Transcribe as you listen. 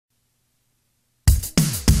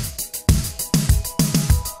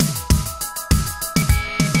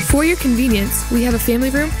For your convenience, we have a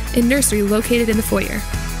family room and nursery located in the foyer.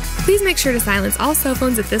 Please make sure to silence all cell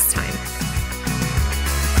phones at this time.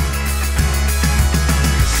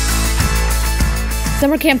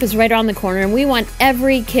 Summer camp is right around the corner, and we want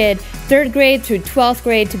every kid, 3rd grade through 12th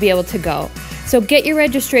grade, to be able to go. So get your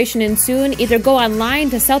registration in soon. Either go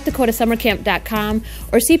online to southdakota.summercamp.com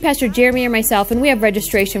or see Pastor Jeremy or myself, and we have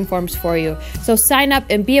registration forms for you. So sign up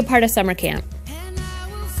and be a part of summer camp.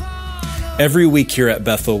 Every week here at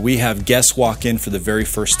Bethel, we have guests walk in for the very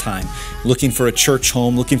first time, looking for a church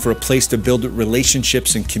home, looking for a place to build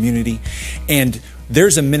relationships and community. And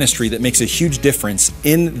there's a ministry that makes a huge difference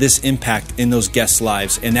in this impact in those guests'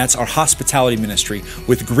 lives, and that's our hospitality ministry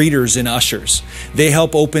with greeters and ushers. They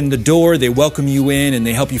help open the door, they welcome you in, and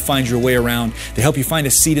they help you find your way around. They help you find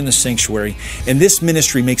a seat in the sanctuary. And this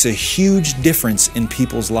ministry makes a huge difference in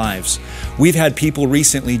people's lives. We've had people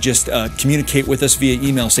recently just communicate with us via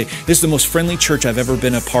email, say, this is the most friendly church I've ever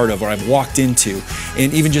been a part of or I've walked into.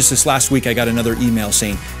 And even just this last week, I got another email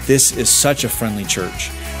saying, this is such a friendly church.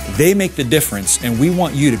 They make the difference, and we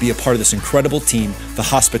want you to be a part of this incredible team, the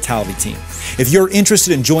hospitality team. If you're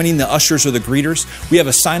interested in joining the ushers or the greeters, we have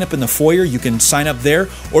a sign up in the foyer. You can sign up there,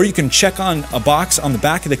 or you can check on a box on the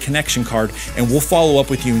back of the connection card, and we'll follow up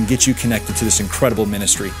with you and get you connected to this incredible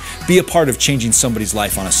ministry. Be a part of changing somebody's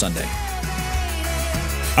life on a Sunday.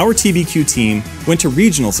 Our TBQ team went to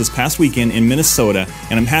regionals this past weekend in Minnesota,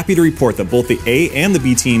 and I'm happy to report that both the A and the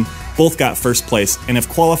B team both got first place and have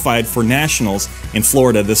qualified for nationals in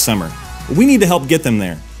Florida this summer. We need to help get them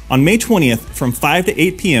there. On May 20th from 5 to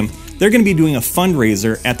 8 p.m., they're going to be doing a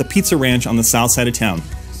fundraiser at the Pizza Ranch on the south side of town.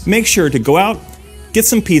 Make sure to go out, get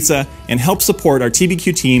some pizza, and help support our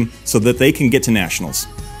TBQ team so that they can get to nationals.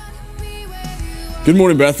 Good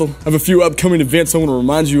morning, Bethel. I have a few upcoming events I want to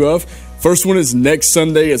remind you of. First one is next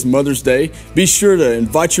Sunday is Mother's Day. Be sure to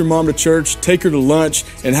invite your mom to church, take her to lunch,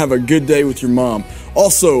 and have a good day with your mom.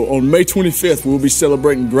 Also, on May 25th, we'll be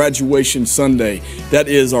celebrating Graduation Sunday. That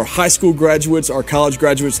is our high school graduates, our college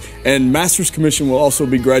graduates, and Master's Commission will also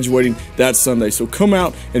be graduating that Sunday. So come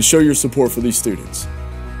out and show your support for these students.